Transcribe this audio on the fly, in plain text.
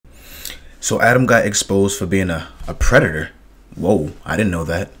So Adam got exposed for being a predator. Whoa, I didn't know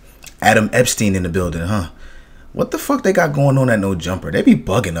that. Adam Epstein in the building, huh? What the fuck they got going on at No Jumper? They be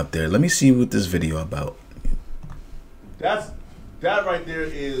bugging up there. Let me see what this video about. That right there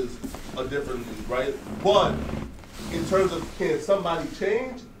is a different thing, right? But in terms of can somebody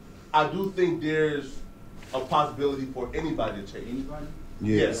change, I do think there's a possibility for anybody to change. Anybody?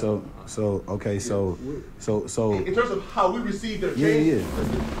 Yeah. Yeah. So okay. So in terms of how we receive their change.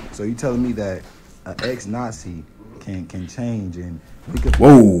 Yeah. So you telling me that an ex-Nazi can change, and we could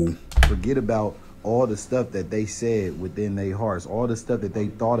forget about all the stuff that they said within their hearts, all the stuff that they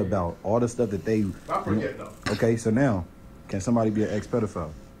thought about, all the stuff that they. I forget though. Okay, so now, can somebody be an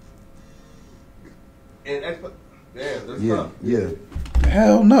ex-pedophile? Damn, that's tough. Yeah.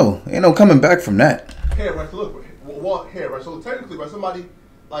 Hell no. Ain't no coming back from that. Hey, right, so look, right, so technically, right, somebody,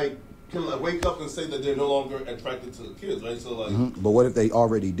 like, can like, wake up and say that they're no longer attracted to kids, right? So, like... But what if they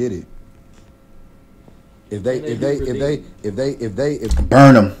already did it? If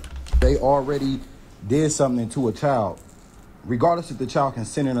Burn them. They already did something to a child, regardless if the child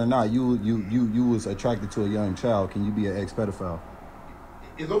consented or not, you was attracted to a young child, can you be an ex-pedophile?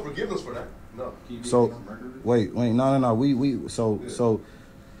 Is no forgiveness for that? No. So, wait, no.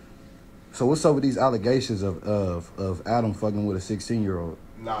 So what's up with these allegations of Adam fucking with a 16-year-old?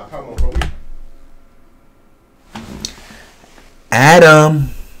 Nah, come on, bro.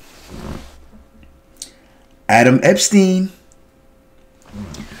 Adam Epstein.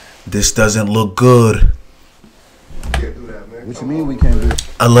 This doesn't look good. Can't do that, man. What you mean we can't do it?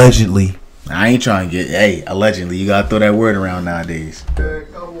 Allegedly. I ain't trying to get, hey, allegedly. You gotta throw that word around nowadays. Man,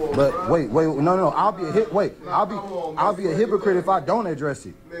 come on, but bro. wait, no. I'll be a hypocrite if I don't address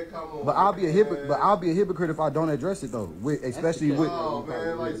it. Man, come on, But I'll be a hypocrite if I don't address it though. Especially with. Oh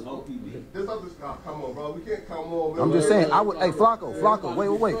man, like this other come on, bro. We can't come on. Man. I'm just saying. I would. Hey, Flacco.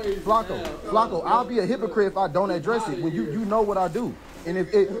 Wait. Flacco. I'll be a hypocrite if I don't address it. When you know what I do. And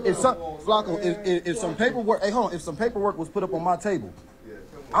if some paperwork, if some paperwork was put up on my table,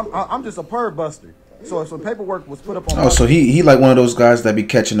 I'm just a perv buster. So if some paperwork was put up on my so he like one of those guys that be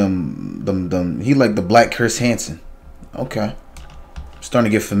catching them. He like the Black Chris Hansen. Okay. Starting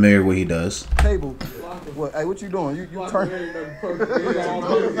to get familiar with what he does. Table. What? Hey, what you doing? You turn.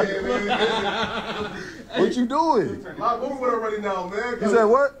 What you doing? Live over with already now, man. You said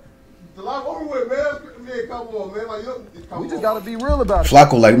what? The live over with, man. Man, come on, man. Like, we just gotta be real about it.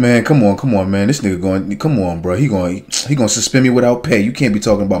 Flacco like, man, come on, man. This nigga going, come on, bro. He going suspend me without pay. You can't be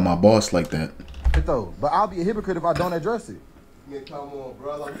talking about my boss like that. Though, but I'll be a hypocrite if I don't address it. Man, come on,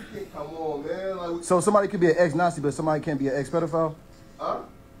 bro. Like, we can't come on, man. Like, so somebody could be an ex-Nazi, but somebody can't be an ex-pedophile? Huh?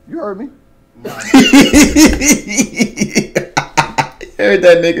 You heard me? Nah. Heard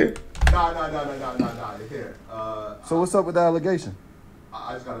that nigga? Nah. Here. So what's up with the allegation?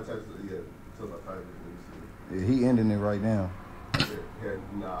 I just gotta text it. Yeah, my private. Yeah, he ending it right now.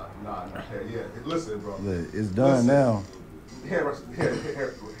 Nah. Yeah, listen, bro. Look, it's done now. Here,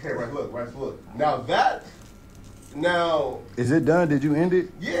 right. Look. Now. Is it done? Did you end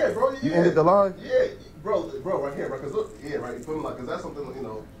it? Yeah, bro. Yeah. You ended the live? Yeah, bro. Right here, right. Cause look, yeah, right. You feel me? Like, cause that's something, you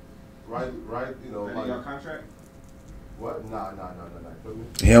know, right. You know, like your contract. What? Nah. Feel me?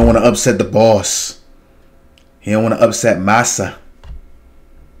 He don't want to upset the boss. He don't want to upset Massa.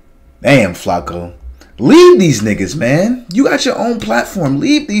 Damn, Flacco. Leave these niggas, man. You got your own platform.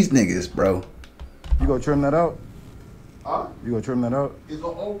 Leave these niggas, bro. You gonna trim that out? Huh? You gonna trim that out? It's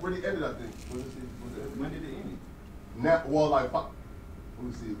already ended, I think. When did it end? Now, well, like, let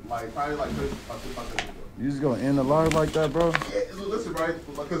me see. Like, probably like 35 seconds ago. You just gonna end the live like that, bro? Yeah, listen, right?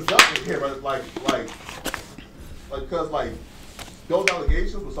 Because nothing here, right? Like, cause like those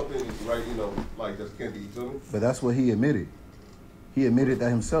allegations was something, right? You know, like just can't be doing. But that's what he admitted. He admitted that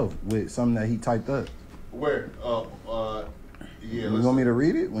himself with something that he typed up. Where? Yeah. You want me to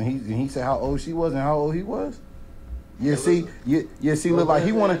read it when he said how old she was and how old he was? Yeah, see, look like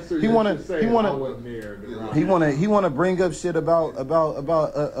he wanna bring up shit about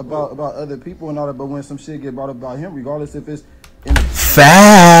other people and all that, but when some shit get brought up about him, regardless if it's in the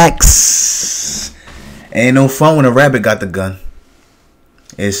facts, ain't no fun when a rabbit got the gun.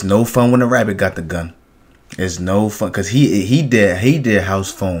 It's no fun when a rabbit got the gun. It's no fun because he did house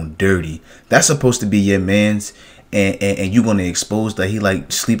phone dirty. That's supposed to be your man's. And you gonna expose that he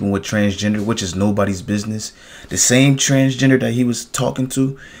like sleeping with transgender, which is nobody's business. The same transgender that he was talking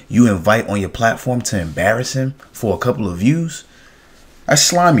to, you invite on your platform to embarrass him for a couple of views. That's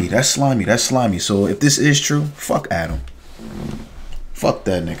slimy. So if this is true, fuck Adam. Fuck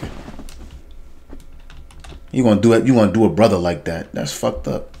that nigga. You gonna do it? You gonna do a brother like that? That's fucked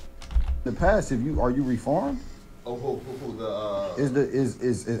up. The past, are you reformed?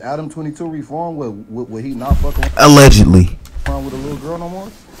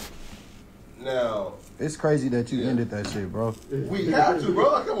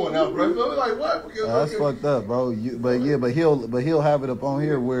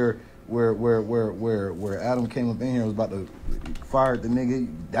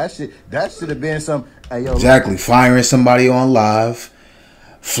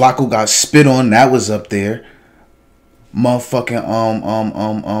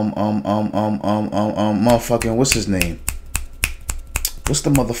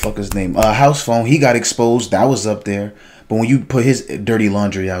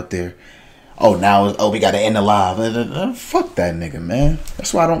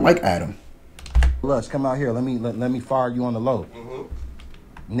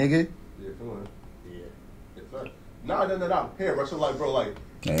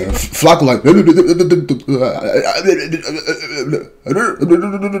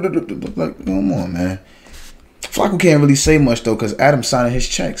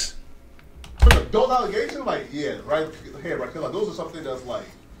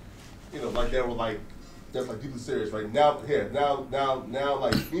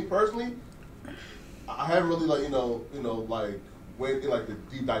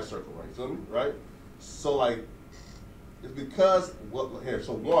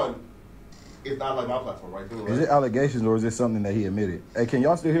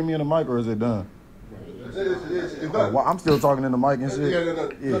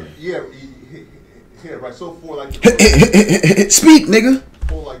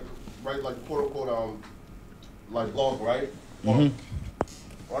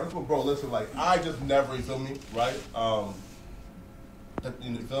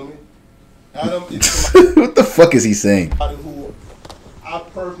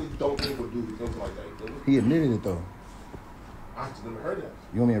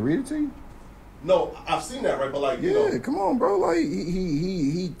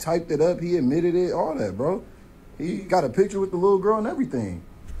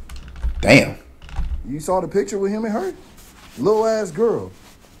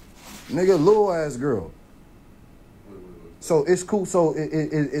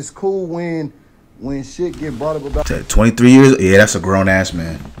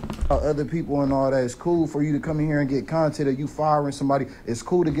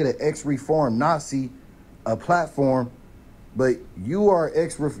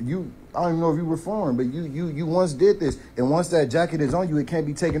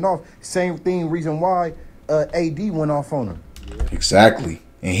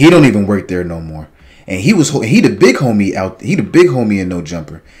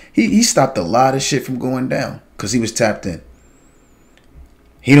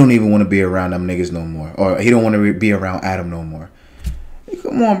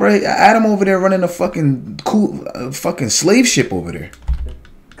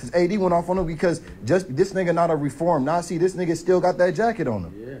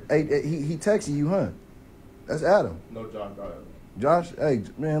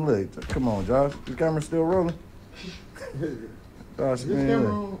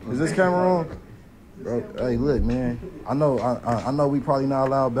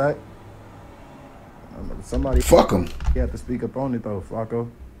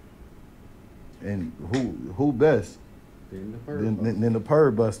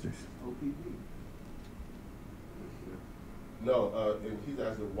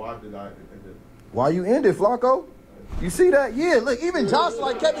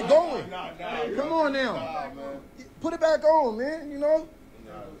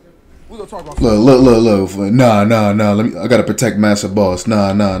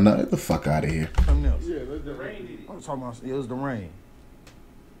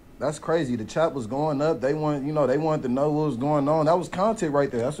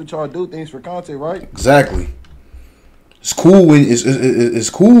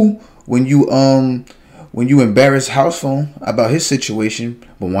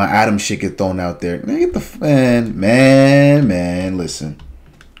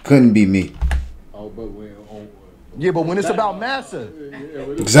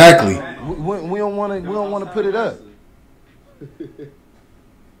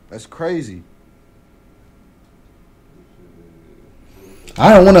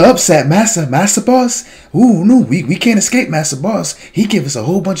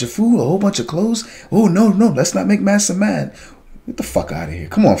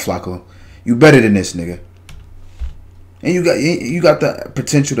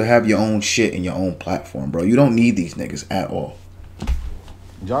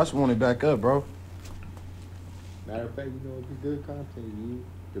 Matter of fact, you know, it'd be good content. You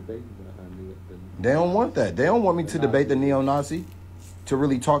debating behind They don't want that. They don't want me to debate the neo-Nazi. To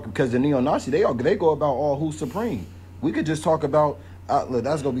really talk, because the neo-Nazi, they go about all who's supreme. We could just talk about, look,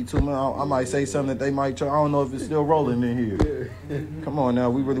 that's going to be too much. I might say something that they might try. I don't know if it's still rolling in here. Come on now.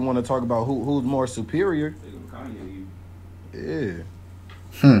 We really want to talk about who's more superior. Yeah.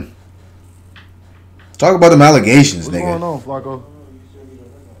 Talk about them allegations, What's nigga. going on, Flacco?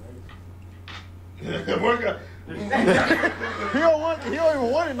 He don't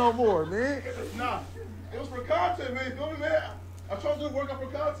even want it no more, man. Nah, it was for content, man. Feel me, man? I tried to do work out for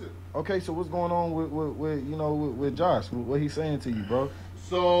content. Okay, so what's going on with Josh? What he's saying to you, bro?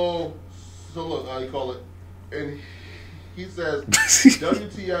 So look, how you call it? And he says,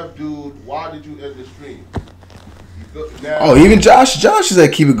 WTF, dude, why did you end the stream? Oh, even Josh is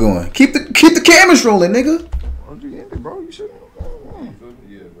like, keep it going. Keep the cameras rolling, nigga. Why'd you end it, bro? You shouldn't.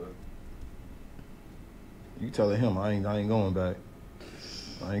 Yeah, bro. You telling him I ain't going back.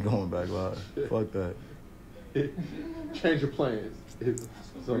 I ain't going back live. Fuck that. Change your plans.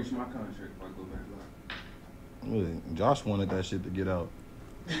 So reach my contract if I go back live. Really, Josh wanted that shit to get out.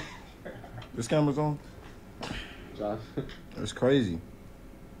 This camera's on? Josh. It's crazy.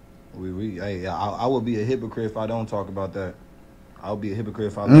 Hey, I would be a hypocrite if I don't talk about that. I'll be a hypocrite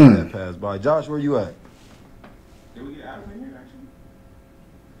if I let that pass by. Josh, where you at? Did we get out of here, actually?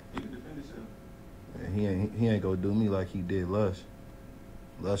 He can defend himself. Yeah, he ain't gonna do me like he did Lush.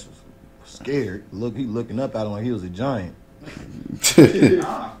 Lush was scared. Look, he looking up at him like he was a giant. Nah.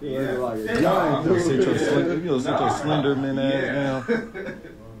 Yeah, like a You giant. gonna sit your slender man ass down.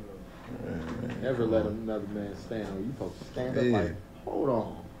 Never let another man stand on you. You supposed to stand up like, hold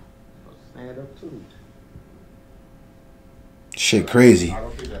on. Stand up too. Shit crazy. I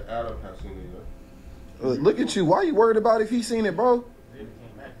don't think that Adam has seen it yet. Look at you. Why you worried about if he seen it, bro? You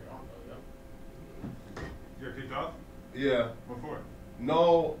got kicked off? Yeah. Before?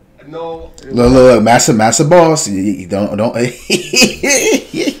 No. Look, Massa Boss. You don't. Yeah,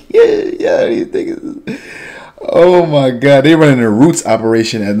 you think it's... Oh my God, they running a roots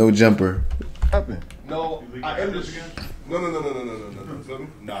operation at No Jumper. What happened? No, I ended this again. No. Feel me?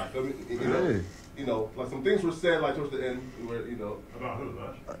 Nah, feel me? You know, like some things were said like towards the end where, you know. About who,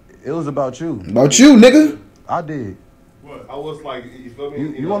 Lush? It was about you. About you, nigga. I did. What? I was like, you feel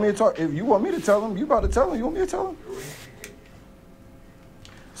me? You want me to talk? If you want me to tell him, you about to tell him. You want me to tell him?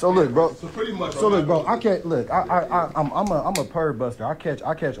 So look, bro. So pretty much. So look, bro. I can't look. I'm a perv buster. I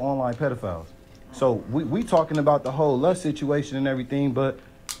catch online pedophiles. So we talking about the whole Lush situation and everything, but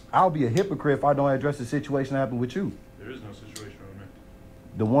I'll be a hypocrite if I don't address the situation that happened with you. There is no situation with me.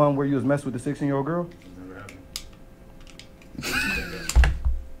 The one where you was messing with the 16-year-old girl. It never happened.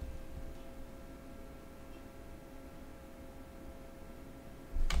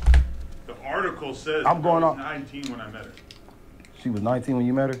 The article says I'm going I was on- 19 when I met her. She was 19 when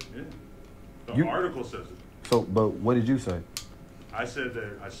you met her. Yeah. The You- article says it. So, but what did you say? I said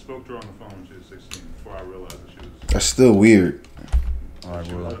that I spoke to her on the phone when she was 16 before I realized that she was. That's still weird. All right,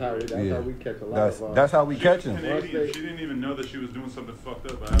 She well, was That's how we catch a lot of that's how we She catch was him. Canadian. She didn't even know that she was doing something fucked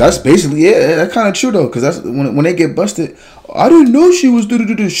up. That's basically that's kind of true though, because that's when they get busted. I didn't know she was.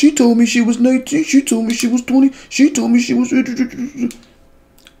 She told me she was 19. She told me she was 20. She told me she was.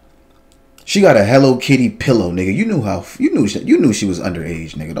 She got a Hello Kitty pillow, nigga. You knew she was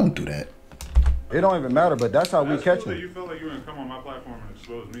underage, nigga. Don't do that. It don't even matter, but that's how we That's catch cool that him. you felt like you were gonna come on my platform and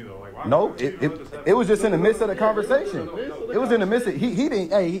expose me though. Like, why? No, why did you let this happen? it was just in the midst of the conversation. It was in the midst of he didn't.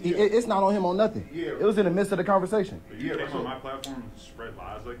 Hey, it's not on him on nothing. It was in the midst of the conversation. But you came on my platform and spread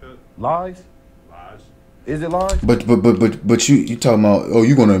lies like that. Lies? Lies. Is it lies? But you talking about, oh,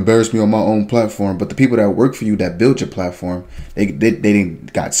 you gonna embarrass me on my own platform? But the people that work for you that built your platform, they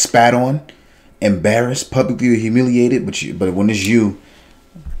didn't got spat on, embarrassed, publicly humiliated. But when it's you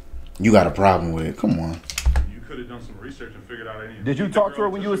got a problem with it. Come on. You could have done some research and figured out I didn't. Did you meet talk the to her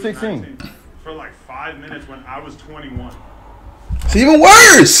girl when you until were she 16? 19. For like 5 minutes when I was 21. It's even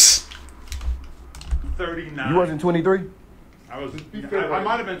worse. 39. You wasn't 23? I was. I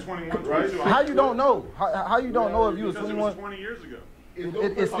might have been 21, 22. How you don't know? How you don't know if you was Because it was 21? 20 years ago.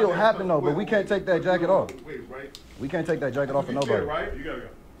 It still happened though, but we can't take that jacket off. Wait, right? We can't take that jacket off for You fair, nobody. right? You gotta go.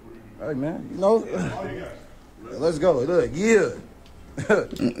 Hey man, you know. Oh, you got it. Let's go. Look, yeah.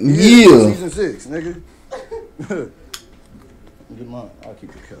 Yeah. Season 6, nigga. Get mine. I'll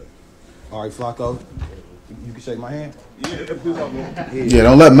keep it cut. All right, Flacco. You can shake my hand. Yeah,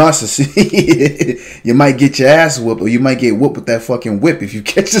 don't let Massa see. You might get your ass whooped, or you might get whooped with that fucking whip if you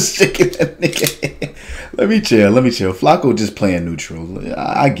catch us shaking that nigga. Let me chill. Flacco just playing neutral.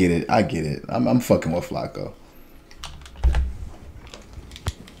 I get it. I'm fucking with Flacco.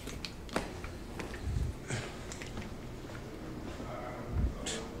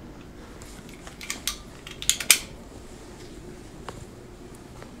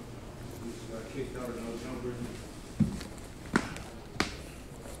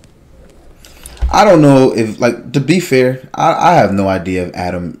 I don't know if, like, to be fair, I have no idea if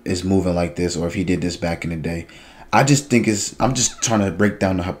Adam is moving like this or if he did this back in the day. I just think I'm just trying to break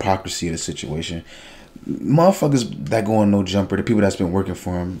down the hypocrisy of the situation. Motherfuckers that go on No Jumper, the people that's been working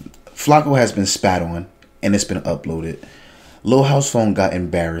for him, Flacco has been spat on and it's been uploaded. Lil House Phone got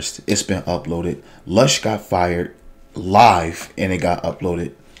embarrassed, it's been uploaded. Lush got fired live and it got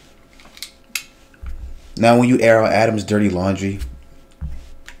uploaded. Now when you air out Adam's dirty laundry,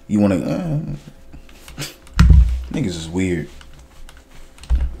 you want to niggas is weird.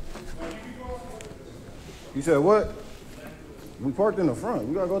 You said what? We parked in the front.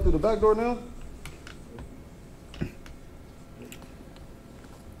 We gotta go through the back door now?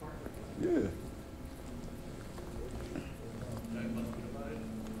 Yeah.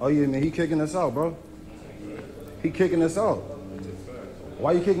 Oh yeah, man, he kicking us out, bro. He kicking us out.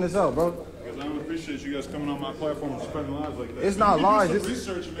 Why you kicking us out, bro? Because I don't appreciate you guys coming on my platform and spreading lies like that. It's not lies.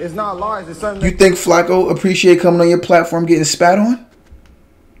 It's not lies. It's something. You think Flacco appreciate coming on your platform getting spat on?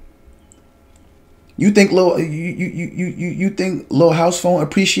 You think you think Lil House Phone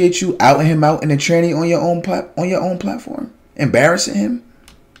appreciate you outing him out in the tranny on your own platform, embarrassing him?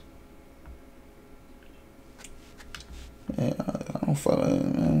 Yeah, I don't fuck with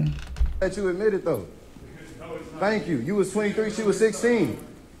it, man. That you admitted though. Thank you. You was 23, she was 16.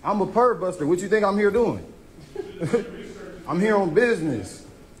 I'm a perv buster. What you think I'm here doing? I'm here on business.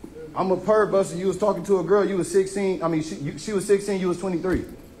 I'm a perv buster. You was talking to a girl. You was 16. I mean, she was 16. You was 23.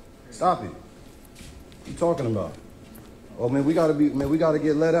 Stop it. What you talking about? Oh man, we gotta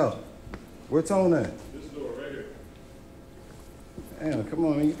get let out. Where Tone at? This door right here. Damn, come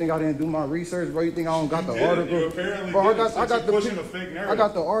on, man. You think I didn't do my research, bro? You think I don't got the You article? apparently Bro, did. I got the pushing a fake narrative. I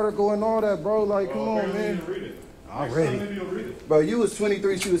got the article and all that, bro. Like, come on, man. You read it. I Next read time it. maybe you'll read it. Bro, you was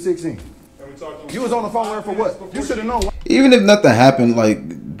 23, she was 16. And we talked on You was on the phone with her for what? You should have known. Even if nothing happened, like,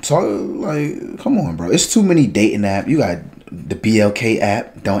 come on, bro. It's too many dating apps. You got the BLK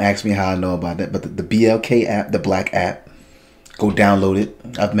app. Don't ask me how I know about that, but the BLK app, the black app. Go download it.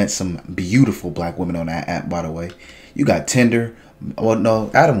 I've met some beautiful black women on that app, by the way. You got Tinder. Well, no,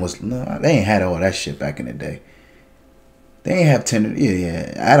 they ain't had all that shit back in the day. They ain't have Tinder.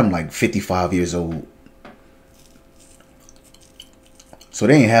 Yeah. Adam like 55 years old. So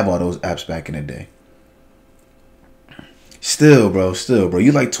they ain't have all those apps back in the day. Still, bro.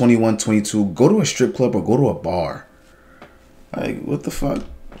 You like 21, 22. Go to a strip club or go to a bar. Like, what the fuck?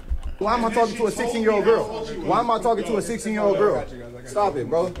 Why am I talking to a 16-year-old girl? Why am I talking to a 16-year-old girl? Stop it,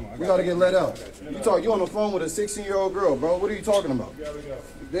 bro. We gotta get let out. You on the phone with a 16-year-old girl, bro. What are you talking about?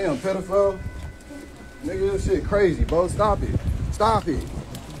 Damn, pedophile. Nigga, this shit crazy, bro. Stop it. Stop it.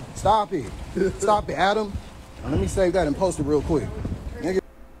 Stop it. Stop it, Adam. Now, let me save that and post it real quick. Nigga.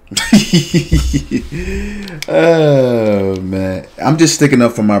 Oh, man. I'm just sticking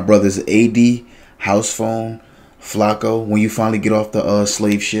up for my brothers AD, House Phone, Flacco. When you finally get off the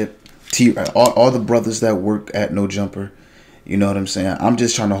slave ship, all the brothers that work at No Jumper, you know what I'm saying? I'm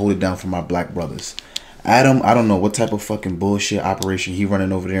just trying to hold it down for my black brothers. Adam, I don't know what type of fucking bullshit operation he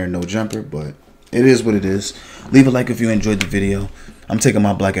running over there in No Jumper, but it is what it is. Leave a like if you enjoyed the video. I'm taking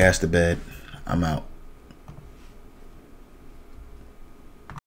my black ass to bed. I'm out.